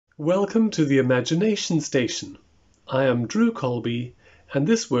Welcome to the Imagination Station. I am Drew Colby, and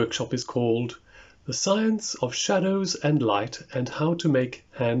this workshop is called The Science of Shadows and Light and How to Make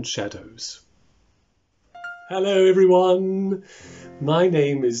Hand Shadows. Hello everyone, my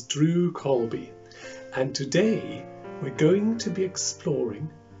name is Drew Colby, and today we're going to be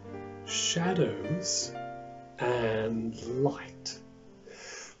exploring shadows and light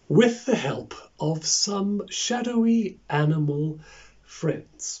with the help of some shadowy animal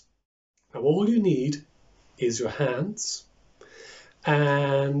friends. Now all you need is your hands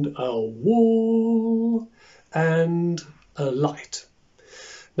and a wall and a light.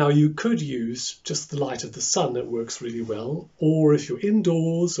 Now you could use just the light of the sun, it works really well, or if you're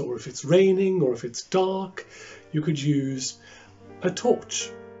indoors, or if it's raining, or if it's dark, you could use a torch.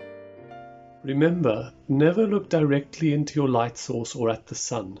 Remember, never look directly into your light source or at the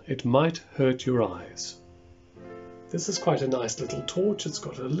sun, it might hurt your eyes. This is quite a nice little torch. It's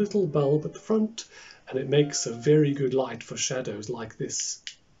got a little bulb at the front and it makes a very good light for shadows like this.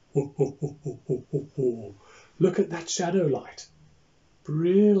 Look at that shadow light.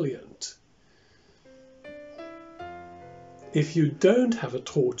 Brilliant. If you don't have a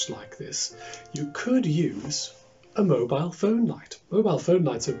torch like this, you could use a mobile phone light. Mobile phone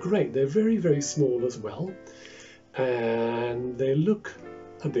lights are great. They're very, very small as well. And they look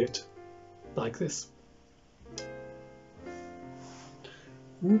a bit like this.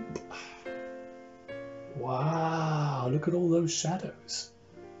 Whoop. Wow, look at all those shadows.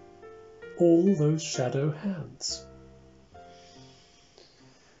 All those shadow hands.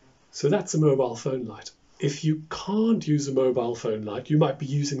 So that's a mobile phone light. If you can't use a mobile phone light, you might be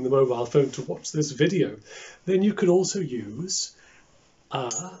using the mobile phone to watch this video. Then you could also use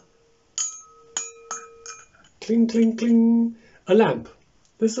a cling, cling, cling, a lamp.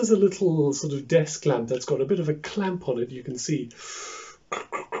 This is a little sort of desk lamp that's got a bit of a clamp on it, you can see.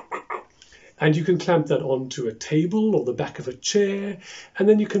 And you can clamp that onto a table or the back of a chair, and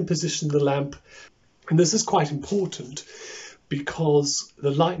then you can position the lamp. And this is quite important because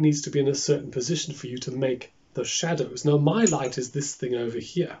the light needs to be in a certain position for you to make the shadows. Now my light is this thing over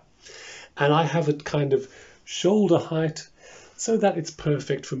here, and I have it kind of shoulder height so that it's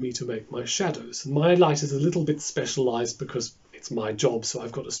perfect for me to make my shadows. And my light is a little bit specialized because it's my job, so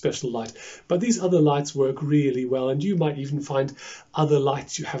I've got a special light. But these other lights work really well, and you might even find other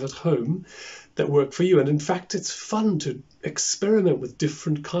lights you have at home that work for you. And in fact, it's fun to experiment with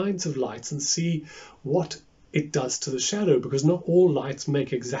different kinds of lights and see what it does to the shadow, because not all lights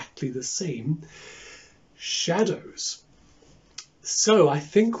make exactly the same shadows. So I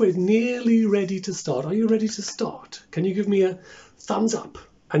think we're nearly ready to start. Are you ready to start? Can you give me a thumbs up?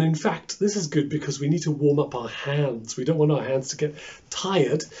 And in fact, this is good because we need to warm up our hands. We don't want our hands to get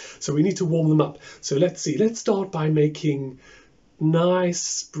tired, so we need to warm them up. So let's see. Let's start by making nice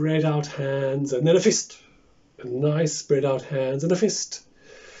spread out hands and then a fist. And nice spread out hands and a fist.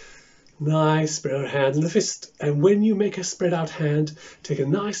 Nice spread out hands and a fist. And when you make a spread out hand, take a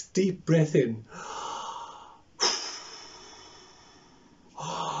nice deep breath in.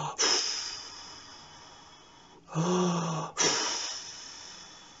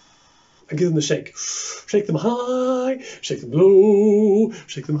 And give them a shake. Shake them high, shake them low,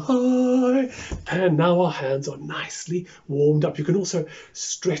 shake them high. And now our hands are nicely warmed up. You can also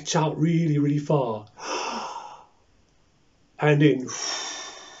stretch out really, really far. And in.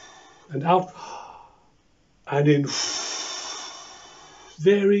 And out. And in.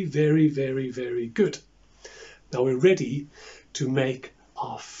 Very, very, very, very good. Now we're ready to make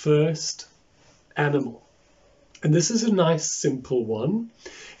our first animal. And this is a nice simple one.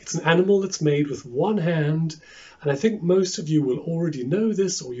 It's an animal that's made with one hand, and I think most of you will already know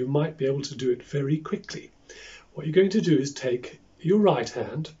this, or you might be able to do it very quickly. What you're going to do is take your right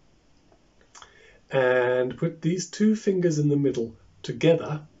hand and put these two fingers in the middle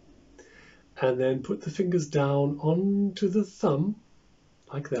together, and then put the fingers down onto the thumb,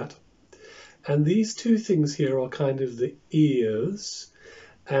 like that. And these two things here are kind of the ears,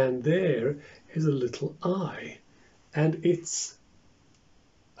 and there is a little eye. And it's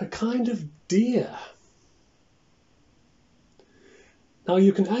a kind of deer. Now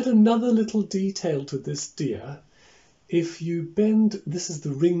you can add another little detail to this deer. If you bend, this is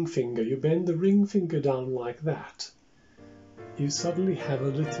the ring finger, you bend the ring finger down like that, you suddenly have a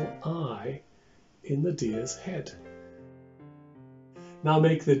little eye in the deer's head. Now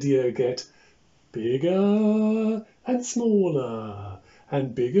make the deer get bigger and smaller,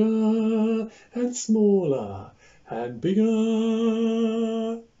 and bigger and smaller, and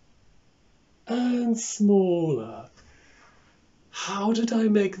bigger and smaller. How did I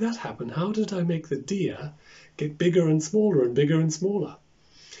make that happen? How did I make the deer get bigger and smaller and bigger and smaller?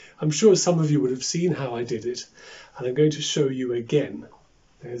 I'm sure some of you would have seen how I did it, and I'm going to show you again.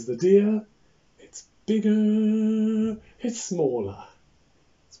 There's the deer. It's bigger, it's smaller.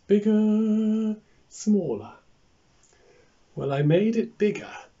 It's bigger, smaller. Well, I made it bigger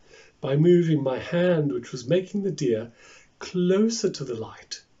by moving my hand, which was making the deer, closer to the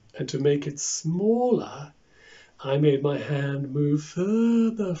light. And to make it smaller, I made my hand move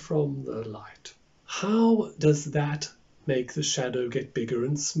further from the light. How does that make the shadow get bigger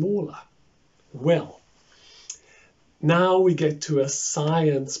and smaller? Well, now we get to a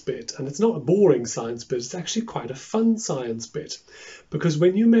science bit, and it's not a boring science bit, it's actually quite a fun science bit, because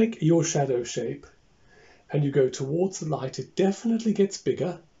when you make your shadow shape and you go towards the light, it definitely gets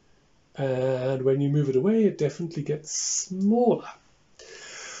bigger, and when you move it away, it definitely gets smaller.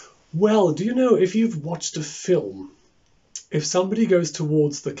 Well, do you know, if you've watched a film, if somebody goes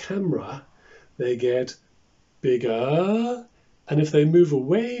towards the camera, they get bigger, and if they move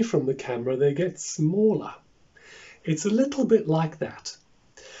away from the camera, they get smaller. It's a little bit like that.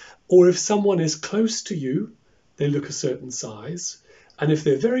 Or if someone is close to you, they look a certain size, and if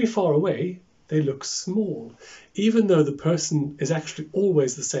they're very far away, they look small. Even though the person is actually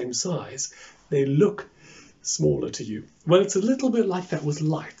always the same size, they look smaller to you. Well, it's a little bit like that with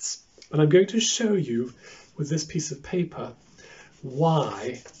lights, and I'm going to show you with this piece of paper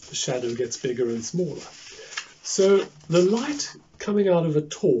why the shadow gets bigger and smaller. So the light coming out of a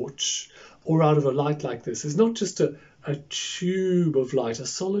torch or out of a light like this is not just a tube of light, a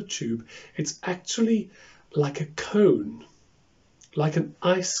solid tube. It's actually like a cone, like an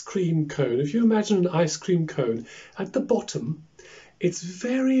ice cream cone. If you imagine an ice cream cone, at the bottom, it's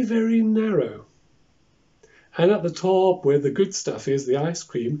very, very narrow. And at the top, where the good stuff is, the ice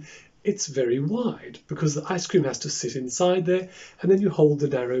cream, it's very wide, because the ice cream has to sit inside there, and then you hold the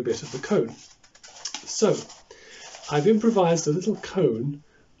narrow bit of the cone. So I've improvised a little cone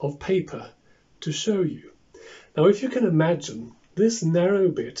of paper to show you. Now, if you can imagine, this narrow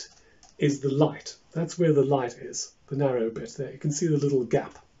bit is the light. That's where the light is, the narrow bit there. You can see the little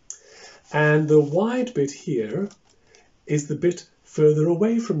gap. And the wide bit here is the bit further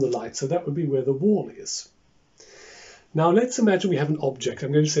away from the light, so that would be where the wall is. Now, let's imagine we have an object.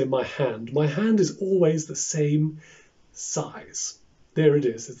 I'm going to say my hand. My hand is always the same size. There it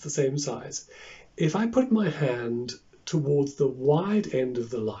is, it's the same size. If I put my hand towards the wide end of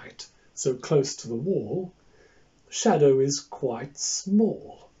the light, so close to the wall, the shadow is quite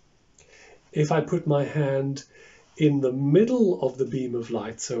small. If I put my hand in the middle of the beam of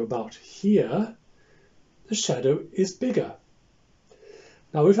light, so about here, the shadow is bigger.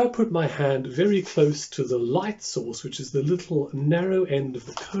 Now, if I put my hand very close to the light source, which is the little narrow end of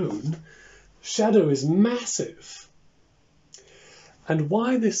the cone, the shadow is massive. And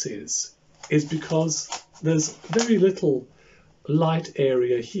why this is because there's very little light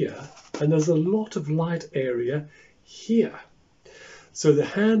area here, and there's a lot of light area here. So the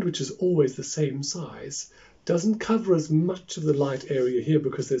hand, which is always the same size, doesn't cover as much of the light area here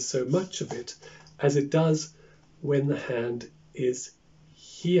because there's so much of it as it does when the hand is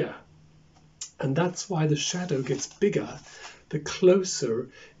here. And that's why the shadow gets bigger the closer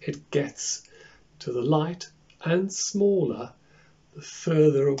it gets to the light, and smaller the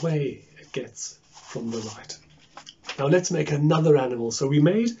further away it gets from the light. Now let's make another animal. So we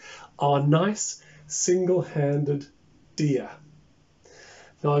made our nice single-handed deer.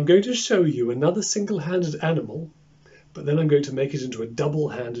 Now I'm going to show you another single-handed animal, but then I'm going to make it into a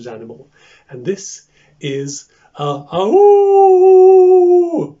double-handed animal. And this is a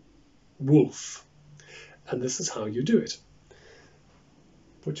wolf. And this is how you do it.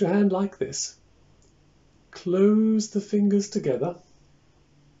 Put your hand like this. Close the fingers together.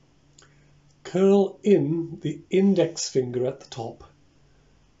 Curl in the index finger at the top.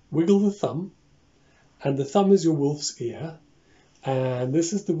 Wiggle the thumb. And the thumb is your wolf's ear. And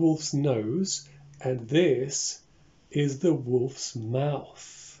this is the wolf's nose. And this is the wolf's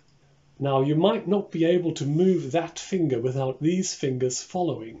mouth. Now, you might not be able to move that finger without these fingers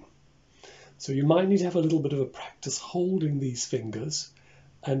following. So you might need to have a little bit of a practice holding these fingers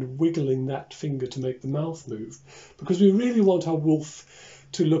and wiggling that finger to make the mouth move, because we really want our wolf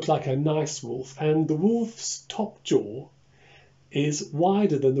to look like a nice wolf, and the wolf's top jaw is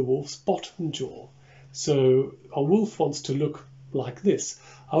wider than the wolf's bottom jaw. So our wolf wants to look like this,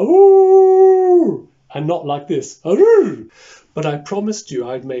 and not like this. But I promised you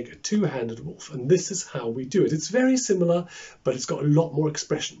I'd make a two-handed wolf, and this is how we do it. It's very similar, but it's got a lot more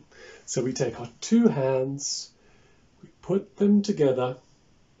expression. So we take our two hands, we put them together,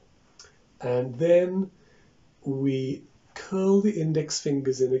 and then we curl the index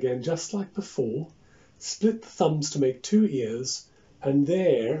fingers in again, just like before, split the thumbs to make two ears, And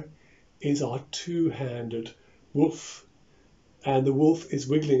there is our two-handed wolf. And the wolf is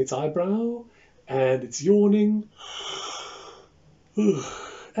wiggling its eyebrow, and it's yawning,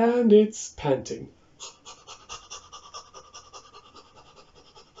 and it's panting.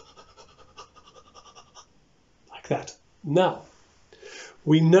 Like that. Now,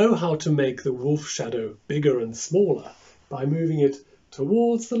 we know how to make the wolf shadow bigger and smaller by moving it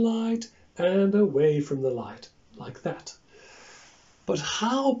towards the light and away from the light, like that. But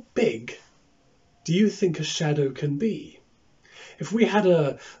how big do you think a shadow can be? If we had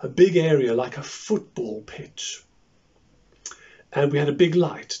a big area like a football pitch and we had a big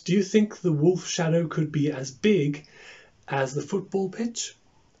light, do you think the wolf shadow could be as big as the football pitch?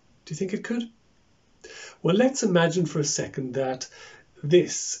 Do you think it could? Well, let's imagine for a second that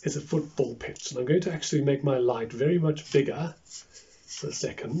this is a football pitch, and I'm going to actually make my light very much bigger for a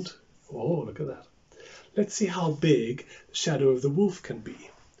second. Oh, look at that. Let's see how big the shadow of the wolf can be.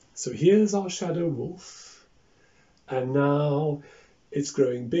 So here's our shadow wolf. And now it's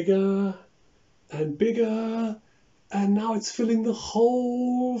growing bigger and bigger, and now it's filling the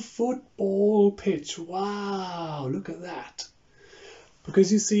whole football pitch. Wow, look at that.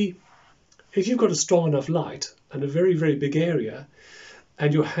 Because you see, if you've got a strong enough light and a very, very big area,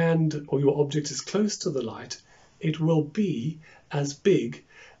 and your hand or your object is close to the light, it will be as big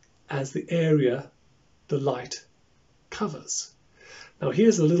as the area the light covers. Now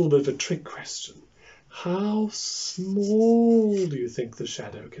here's a little bit of a trick question. How small do you think the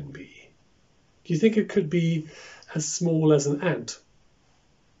shadow can be? Do you think it could be as small as an ant?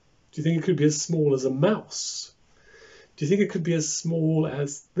 Do you think it could be as small as a mouse? Do you think it could be as small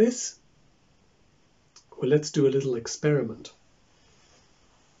as this? Well, let's do a little experiment.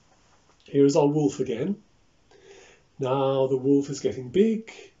 Here's our wolf again. Now the wolf is getting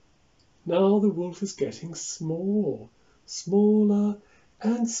big. Now the wolf is getting small. Smaller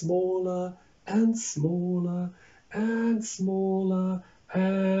and smaller and smaller and smaller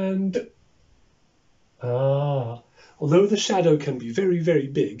and... although the shadow can be very, very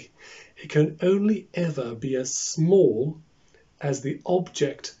big, it can only ever be as small as the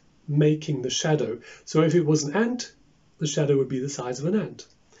object making the shadow. So if it was an ant, the shadow would be the size of an ant.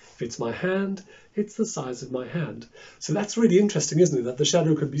 If it's my hand, it's the size of my hand. So that's really interesting, isn't it? That the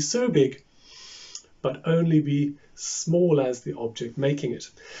shadow can be so big, but only be small as the object making it.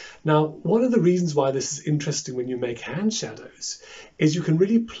 Now, one of the reasons why this is interesting when you make hand shadows is you can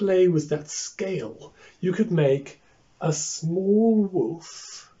really play with that scale. You could make a small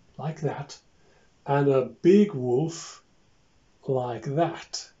wolf like that and a big wolf like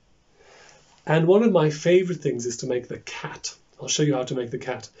that. And one of my favorite things is to make the cat. I'll show you how to make the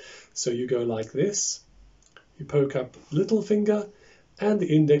cat. So you go like this, you poke up little finger and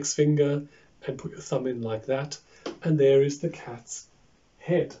the index finger and put your thumb in like that, and there is the cat's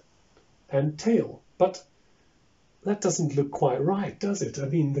head and tail. But that doesn't look quite right, does it? I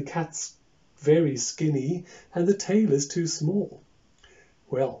mean, the cat's very skinny and the tail is too small.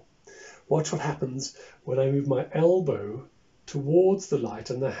 Well, watch what happens when I move my elbow towards the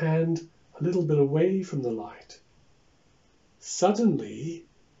light and the hand a little bit away from the light. Suddenly,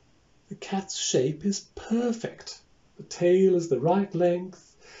 the cat's shape is perfect. The tail is the right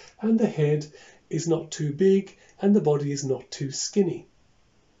length, and the head is not too big, and the body is not too skinny.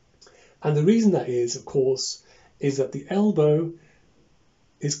 And the reason that is, of course, is that the elbow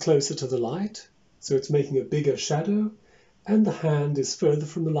is closer to the light, so it's making a bigger shadow, and the hand is further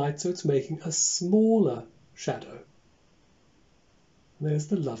from the light, so it's making a smaller shadow. And there's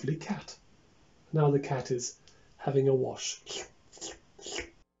the lovely cat. Now the cat is having a wash.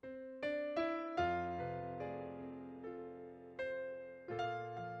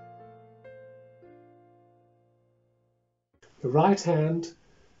 The right hand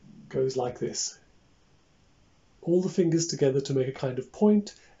goes like this. All the fingers together to make a kind of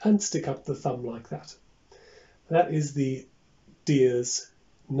point and stick up the thumb like that. That is the deer's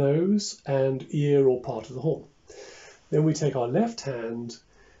nose and ear or part of the horn. Then we take our left hand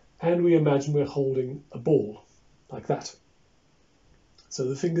and we imagine we're holding a ball like that. So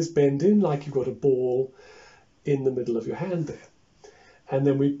the fingers bend in like you've got a ball in the middle of your hand there. And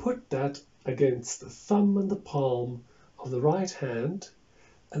then we put that against the thumb and the palm of the right hand,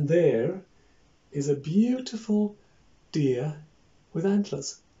 and there is a beautiful deer with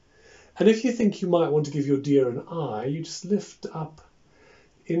antlers. And if you think you might want to give your deer an eye, you just lift up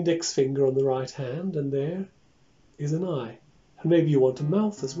index finger on the right hand, and there is an eye. And maybe you want a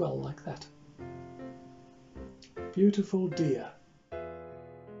mouth as well, like that. Beautiful deer.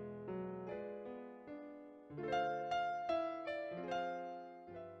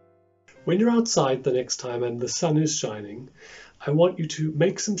 When you're outside the next time and the sun is shining, I want you to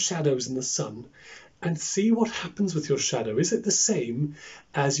make some shadows in the sun and see what happens with your shadow. Is it the same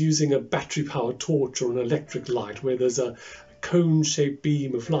as using a battery-powered torch or an electric light where there's a cone-shaped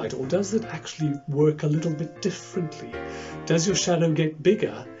beam of light, or does it actually work a little bit differently? Does your shadow get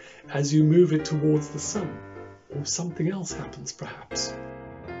bigger as you move it towards the sun, or something else happens perhaps?